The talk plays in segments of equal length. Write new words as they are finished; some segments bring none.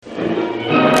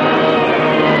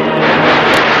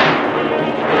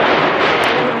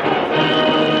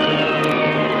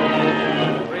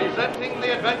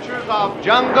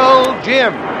Jungle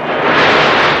Jim.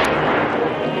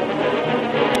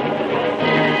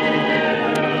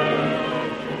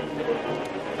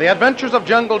 The Adventures of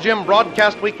Jungle Jim,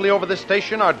 broadcast weekly over this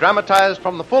station, are dramatized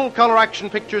from the full-color action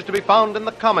pictures to be found in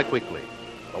the Comic Weekly,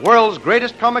 the world's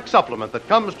greatest comic supplement that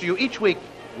comes to you each week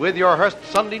with your Hearst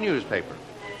Sunday newspaper.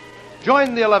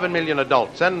 Join the 11 million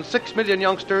adults and 6 million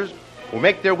youngsters who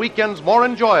make their weekends more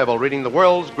enjoyable reading the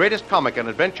world's greatest comic and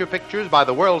adventure pictures by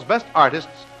the world's best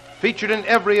artists featured in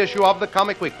every issue of the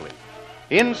Comic Weekly.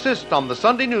 Insist on the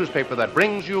Sunday newspaper that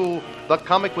brings you the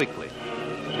Comic Weekly.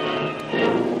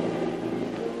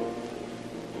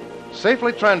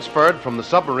 Safely transferred from the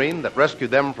submarine that rescued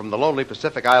them from the lonely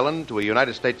Pacific island to a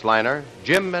United States liner,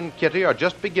 Jim and Kitty are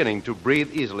just beginning to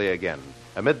breathe easily again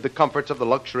amid the comforts of the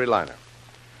luxury liner.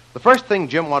 The first thing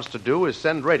Jim wants to do is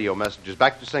send radio messages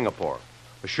back to Singapore,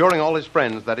 assuring all his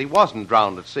friends that he wasn't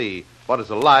drowned at sea, but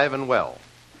is alive and well.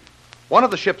 One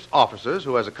of the ship's officers,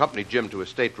 who has accompanied Jim to his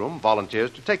stateroom,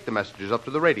 volunteers to take the messages up to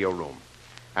the radio room.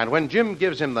 And when Jim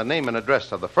gives him the name and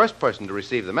address of the first person to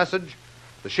receive the message,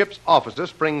 the ship's officer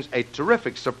springs a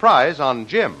terrific surprise on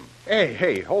Jim.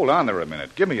 Hey, hold on there a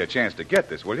minute. Give me a chance to get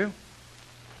this, will you?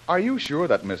 Are you sure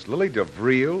that Miss Lily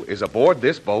DeVril is aboard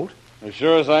this boat? As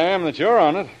sure as I am that you're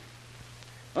on it.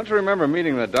 Don't you remember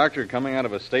meeting the doctor coming out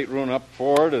of a stateroom up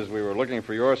forward as we were looking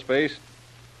for your space?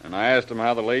 And I asked him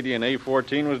how the lady in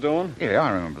A14 was doing? Yeah,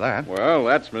 I remember that. Well,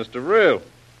 that's Miss DeVril.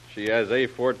 She has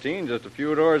A14 just a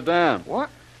few doors down. What?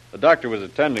 The doctor was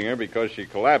attending her because she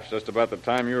collapsed just about the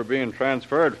time you were being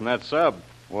transferred from that sub.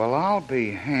 Well, I'll be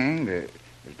hanged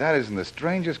if that isn't the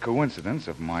strangest coincidence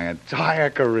of my entire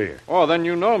career. Oh, then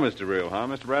you know Miss DeVril, huh,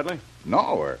 Mr. Bradley?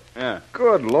 Know her? Yeah.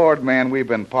 Good Lord, man, we've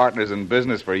been partners in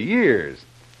business for years.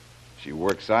 She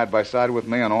worked side by side with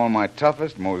me on all my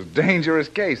toughest, most dangerous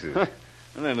cases.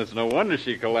 And then it's no wonder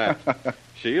she collapsed.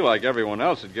 She, like everyone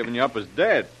else, had given you up as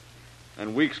dead.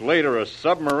 And weeks later, a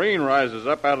submarine rises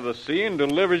up out of the sea and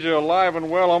delivers you alive and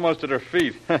well almost at her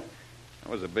feet. That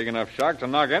was a big enough shock to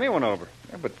knock anyone over.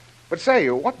 Yeah, but say,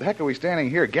 what the heck are we standing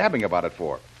here gabbing about it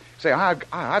for? Say, I've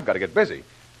got to get busy.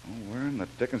 Oh, where in the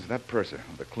dickens is that purser?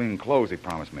 The clean clothes he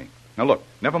promised me. Now, look,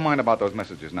 never mind about those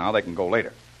messages now. They can go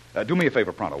later. Do me a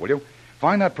favor pronto, will you?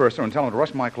 Find that purser and tell him to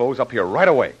rush my clothes up here right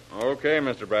away. Okay,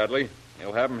 Mr. Bradley.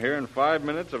 You'll have him here in 5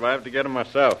 minutes if I have to get him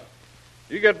myself.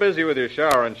 You get busy with your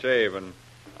shower and shave, and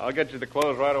I'll get you the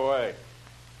clothes right away.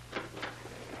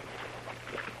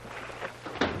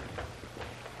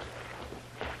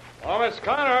 Oh, Miss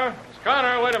Connor. Miss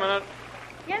Connor, wait a minute.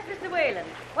 Yes, Mr. Whalen.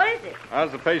 What is it?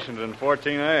 How's the patient in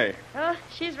 14A? Oh,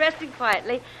 she's resting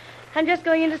quietly. I'm just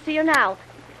going in to see her now.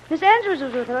 Miss Andrews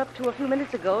was with her up to a few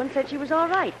minutes ago and said she was all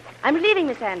right. I'm relieving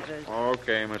Miss Andrews.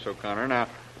 Okay, Miss O'Connor. Now,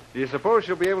 do you suppose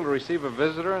she'll be able to receive a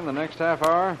visitor in the next half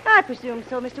hour? I presume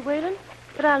so, Mr. Whalen.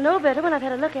 But I'll know better when I've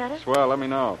had a look at her. Swell, let me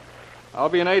know. I'll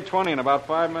be in 820 in about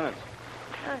 5 minutes.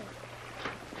 All right.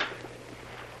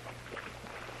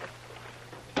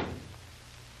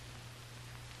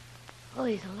 Oh,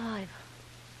 he's alive.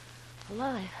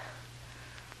 Alive.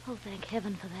 Oh, thank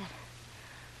heaven for that.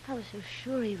 I was so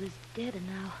sure he was dead, and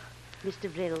now... Mr.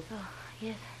 Vril. Oh,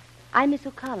 yes. I'm Miss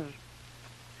O'Connor.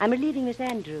 I'm relieving Miss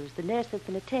Andrews, the nurse that's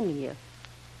been attending you.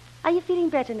 Are you feeling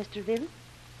better, Mr. Vril?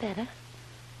 Better?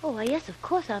 Oh, yes, of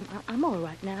course. I'm all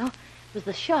right now. It was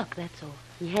the shock, that's all.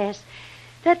 Yes.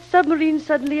 That submarine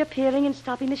suddenly appearing and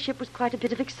stopping the ship was quite a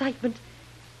bit of excitement.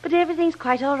 But everything's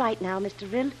quite all right now, Mr.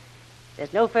 Vril.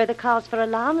 There's no further cause for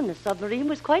alarm, and the submarine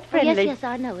was quite friendly. Oh, yes,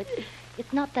 I know.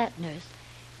 It's not that, nurse.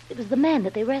 It was the man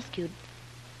that they rescued.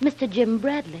 Mr. Jim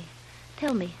Bradley.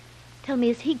 Tell me,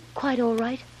 is he quite all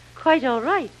right? Quite all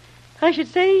right? I should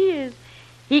say he is.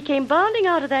 He came bounding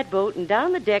out of that boat and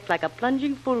down the deck like a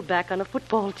plunging fullback on a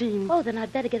football team. Oh, then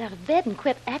I'd better get out of bed and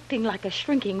quit acting like a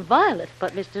shrinking violet.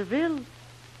 But, Mr. Vril,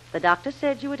 the doctor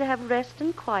said you were to have rest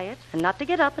and quiet and not to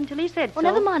get up until he said so. Oh,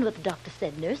 never mind what the doctor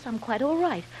said, nurse. I'm quite all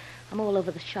right. I'm all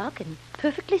over the shock and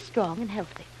perfectly strong and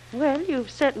healthy. Well,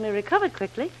 you've certainly recovered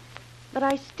quickly. But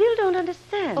I still don't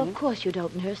understand. Oh, of course you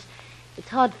don't, nurse. It's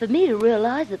hard for me to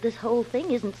realize that this whole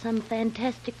thing isn't some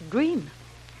fantastic dream.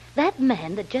 That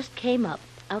man that just came up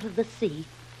out of the sea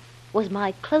was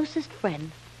my closest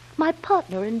friend, my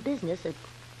partner in business, a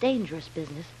dangerous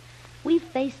business. We've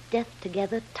faced death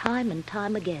together time and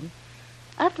time again.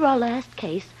 After our last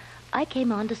case, I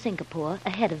came on to Singapore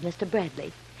ahead of Mr.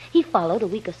 Bradley. He followed a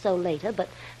week or so later, but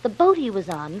the boat he was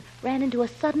on ran into a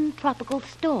sudden tropical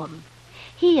storm.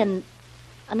 He and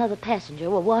another passenger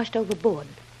were washed overboard.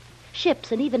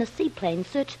 Ships and even a seaplane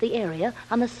searched the area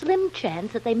on the slim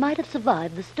chance that they might have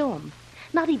survived the storm.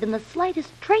 Not even the slightest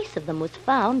trace of them was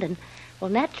found, and, well,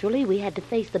 naturally, we had to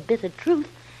face the bitter truth.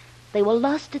 They were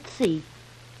lost at sea,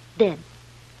 dead.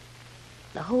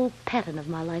 The whole pattern of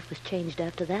my life was changed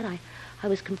after that. I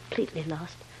was completely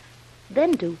lost.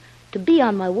 Then to be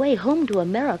on my way home to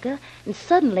America, and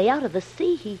suddenly out of the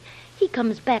sea, he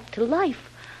comes back to life.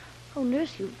 Oh,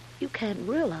 nurse, you can't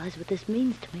realize what this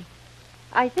means to me.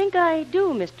 I think I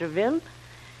do, Mr. Ville.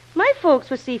 My folks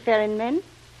were seafaring men.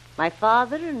 My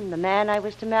father and the man I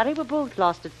was to marry were both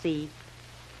lost at sea.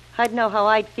 I'd know how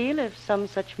I'd feel if some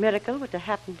such miracle were to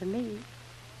happen to me.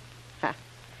 Ha.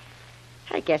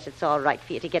 I guess it's all right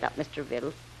for you to get up, Mr.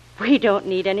 Ville. We don't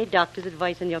need any doctor's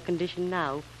advice on your condition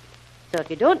now. So if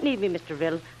you don't need me, Mr.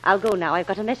 Ville, I'll go now. I've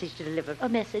got a message to deliver. A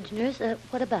message, nurse?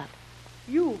 What about?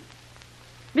 You.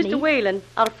 Mr. Me? Whalen,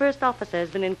 our first officer, has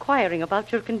been inquiring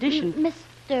about your condition.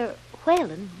 Mr.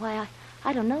 Whalen? Why,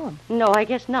 I don't know him. No, I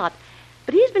guess not.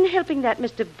 But he's been helping that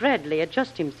Mr. Bradley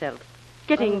adjust himself.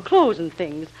 Getting clothes and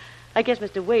things. I guess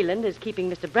Mr. Wayland is keeping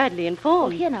Mr. Bradley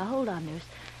informed. Oh, here, now, hold on, nurse.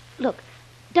 Look,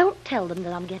 don't tell them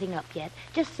that I'm getting up yet.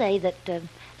 Just say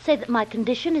that my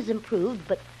condition is improved,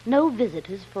 but no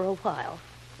visitors for a while.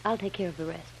 I'll take care of the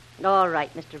rest. All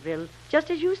right, Mr. Ville.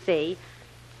 Just as you say.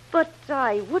 But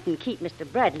I wouldn't keep Mr.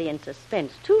 Bradley in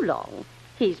suspense too long.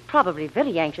 He's probably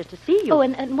very anxious to see you. Oh,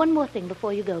 and one more thing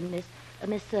before you go, Miss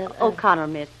O'Connor,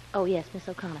 miss. Oh, yes, Miss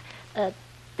O'Connor.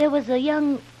 There was a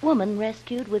young woman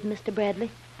rescued with Mr.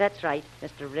 Bradley. That's right,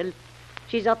 Mr. Ville.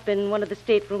 She's up in one of the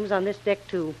staterooms on this deck,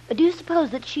 too. Do you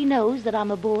suppose that she knows that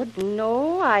I'm aboard?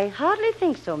 No, I hardly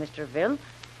think so, Mr. Ville.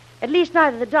 At least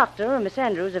neither the doctor or Miss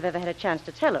Andrews have ever had a chance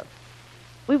to tell her.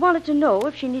 We wanted to know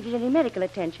if she needed any medical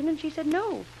attention, and she said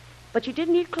no. But she did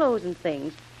need clothes and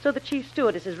things, so the chief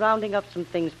stewardess is rounding up some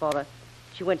things for her.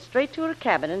 She went straight to her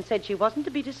cabin and said she wasn't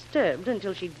to be disturbed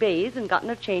until she'd bathed and gotten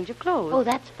her change of clothes. Oh,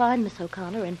 that's fine, Miss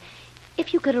O'Connor, and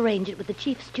if you could arrange it with the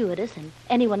chief stewardess and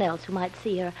anyone else who might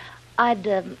see her, I'd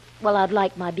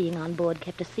like my being on board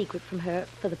kept a secret from her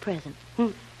for the present.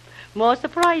 More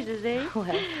surprises, eh? Well.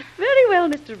 Very well,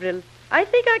 Mr. Brill. I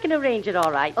think I can arrange it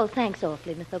all right. Oh, thanks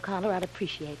awfully, Miss O'Connor. I'd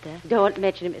appreciate that. Don't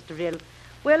mention it, Mr. Brill.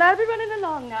 Well, I'll be running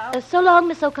along now. So long,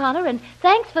 Miss O'Connor, and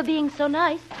thanks for being so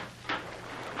nice.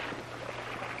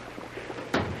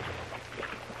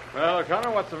 Well,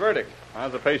 O'Connor, what's the verdict?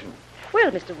 How's the patient? Well,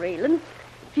 Mr. Raylan,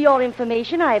 for your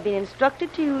information, I have been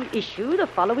instructed to issue the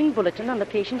following bulletin on the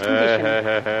patient's condition.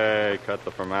 Hey, cut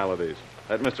the formalities.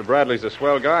 That Mr. Bradley's a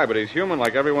swell guy, but he's human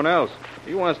like everyone else.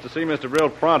 He wants to see Mr. Brill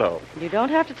pronto. You don't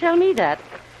have to tell me that.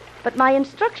 But my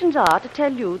instructions are to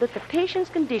tell you that the patient's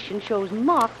condition shows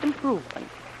marked improvement.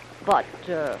 But,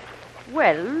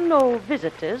 no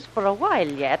visitors for a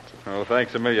while yet. Oh,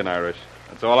 thanks a million, Irish.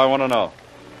 That's all I want to know.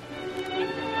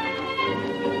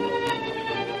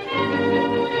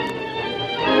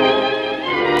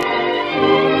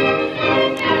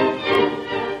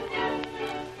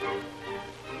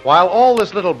 While all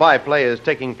this little byplay is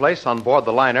taking place on board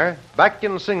the liner, back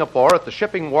in Singapore at the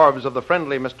shipping wharves of the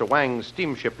friendly Mr. Wang's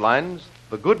steamship lines,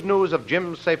 the good news of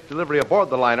Jim's safe delivery aboard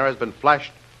the liner has been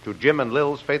flashed to Jim and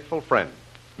Lil's faithful friend,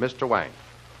 Mr. Wang,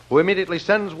 who immediately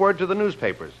sends word to the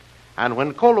newspapers. And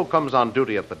when Kolu comes on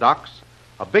duty at the docks,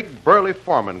 a big burly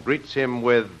foreman greets him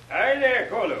with, Hi there,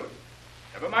 Kolu.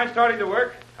 Never mind starting to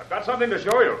work. I've got something to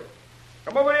show you.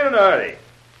 Come over in a hurry.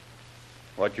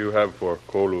 What you have for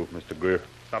Kolu, Mr. Greer?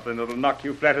 Something that'll knock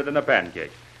you flatter than a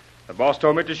pancake. The boss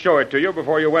told me to show it to you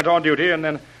before you went on duty and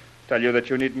then tell you that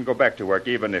you needn't go back to work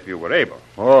even if you were able.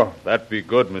 Oh, that'd be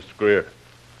good, Mr. Greer.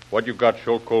 What you got,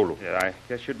 show Kolu? Yeah, I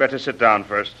guess you'd better sit down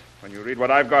first. When you read what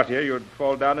I've got here, you'd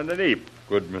fall down in a heap.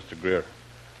 Good, Mr. Greer.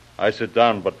 I sit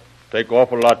down, but take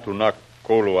awful lot to knock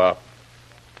Kolu out.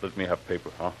 Let me have paper,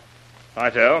 huh? I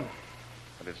tell.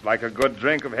 But it's like a good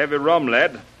drink of heavy rum,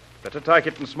 lad. Better take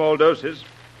it in small doses.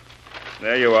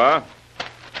 There you are.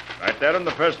 Right there on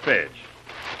the first page.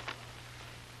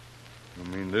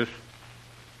 You mean this?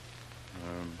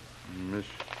 Miss...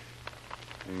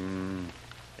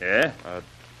 Yeah?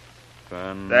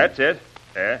 Van... That's it.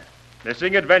 Yeah.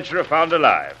 Missing adventurer found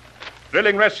alive.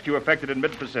 Thrilling rescue effected in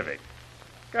mid-Pacific.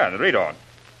 Go on, read on.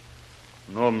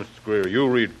 No, Mr. Greer, you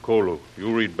read Kolu.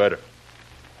 You read better.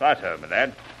 Right home, my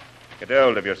lad. Get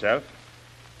hold of yourself.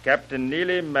 Captain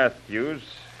Neely Matthews,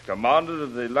 commander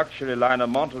of the luxury liner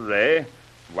Monterey,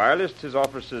 wirelessed his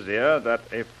officers here that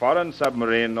a foreign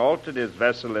submarine altered his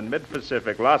vessel in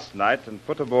mid-Pacific last night and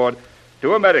put aboard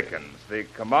 2 Americans. The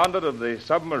commander of the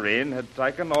submarine had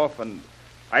taken off an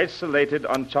isolated,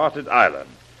 uncharted island.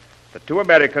 The 2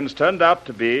 Americans turned out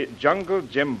to be Jungle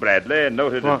Jim Bradley, a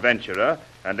noted adventurer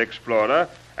and explorer,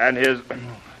 and his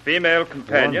female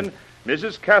companion,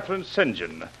 Mrs. Catherine St.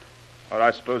 John, or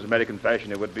I suppose American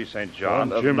fashion it would be St.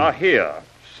 John, of Jim. Nahia.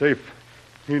 Safe.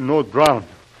 He no drown.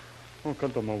 Oh,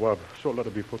 can't my wab. So let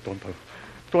it be put on to.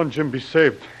 Tuan Jim be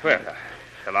saved. Well,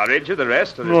 shall I read you the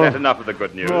rest, or is No. that enough of the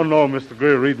good news? No, Mr.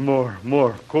 Gray, read more.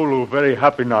 Kolu very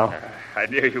happy now. I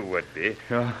knew you would be.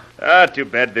 Yeah. Too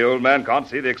bad the old man can't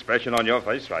see the expression on your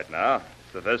face right now.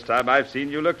 It's the first time I've seen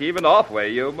you look even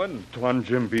halfway human. Tuan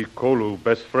Jim be Kolu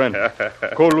best friend.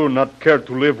 Kolu not care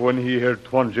to live when he hear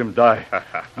Tuan Jim die.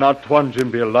 Now Tuan Jim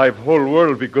be alive, whole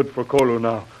world be good for Kolu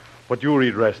now. But you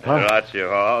read rest, huh? Right you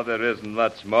are. There isn't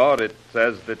much more. It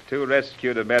says that 2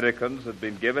 rescued Americans had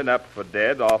been given up for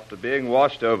dead after being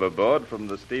washed overboard from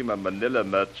the steamer Manila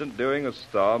Merchant during a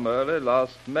storm early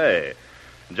last May.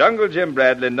 Jungle Jim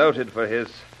Bradley, noted for his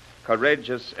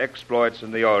courageous exploits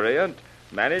in the Orient,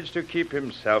 managed to keep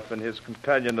himself and his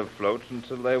companion afloat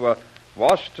until they were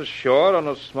washed ashore on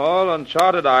a small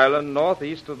uncharted island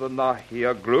northeast of the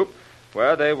Nahia group,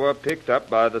 where they were picked up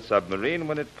by the submarine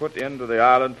when it put into the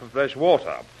island for fresh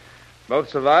water. Both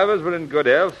survivors were in good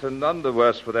health and none the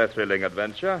worse for their thrilling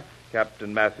adventure,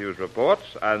 Captain Matthews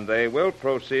reports, and they will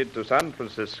proceed to San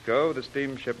Francisco, the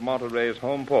steamship Monterey's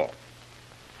home port.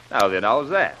 Now then, how's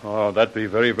that? Oh, that be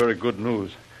very, very good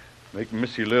news. Make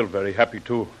Missy Lil very happy,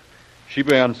 too. She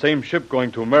be on same ship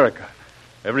going to America.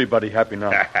 Everybody happy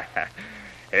now.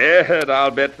 And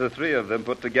I'll bet the 3 of them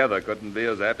put together couldn't be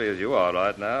as happy as you are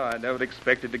right now. I never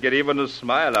expected to get even a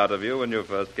smile out of you when you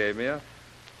first came here.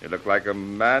 You look like a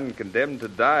man condemned to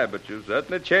die, but you've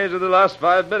certainly changed in the last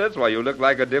 5 minutes. Why, you look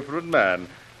like a different man.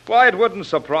 Why, it wouldn't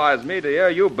surprise me to hear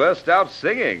you burst out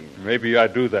singing. Maybe I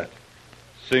do that.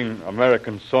 Sing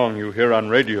American song you hear on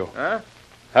radio. Huh?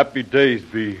 Happy days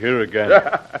be here again.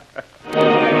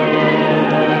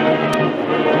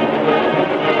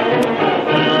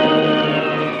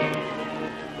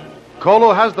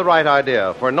 Kolu has the right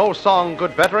idea, for no song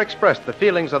could better express the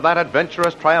feelings of that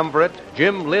adventurous triumvirate,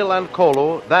 Jim, Lil, and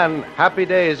Kolu, than Happy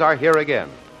Days Are Here Again.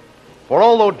 For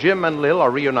although Jim and Lil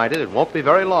are reunited, it won't be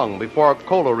very long before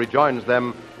Kolu rejoins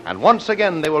them, and once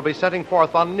again they will be setting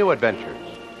forth on new adventures.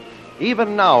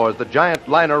 Even now, as the giant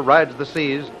liner rides the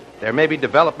seas, there may be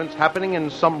developments happening in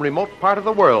some remote part of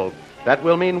the world that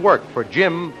will mean work for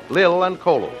Jim, Lil, and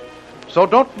Kolu. So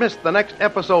don't miss the next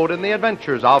episode in the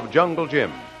adventures of Jungle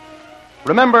Jim.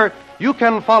 Remember, you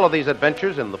can follow these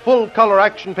adventures in the full-color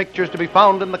action pictures to be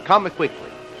found in the Comic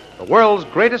Weekly, the world's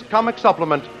greatest comic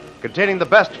supplement containing the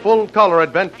best full-color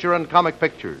adventure and comic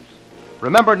pictures.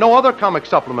 Remember, no other comic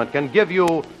supplement can give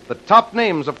you the top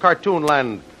names of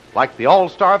Cartoonland like the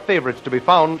all-star favorites to be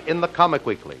found in the Comic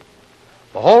Weekly.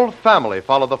 The whole family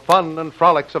follow the fun and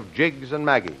frolics of Jiggs and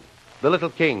Maggie, the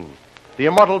Little King, the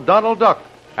immortal Donald Duck,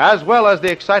 as well as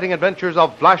the exciting adventures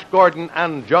of Flash Gordon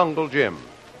and Jungle Jim.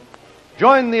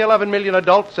 Join the 11 million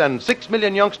adults and 6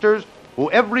 million youngsters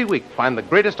who every week find the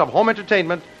greatest of home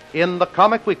entertainment in the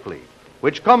Comic Weekly,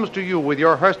 which comes to you with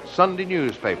your Hearst Sunday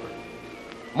newspaper.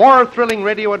 More thrilling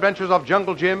radio adventures of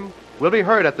Jungle Jim will be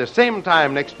heard at the same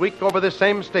time next week over this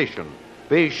same station.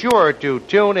 Be sure to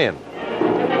tune in.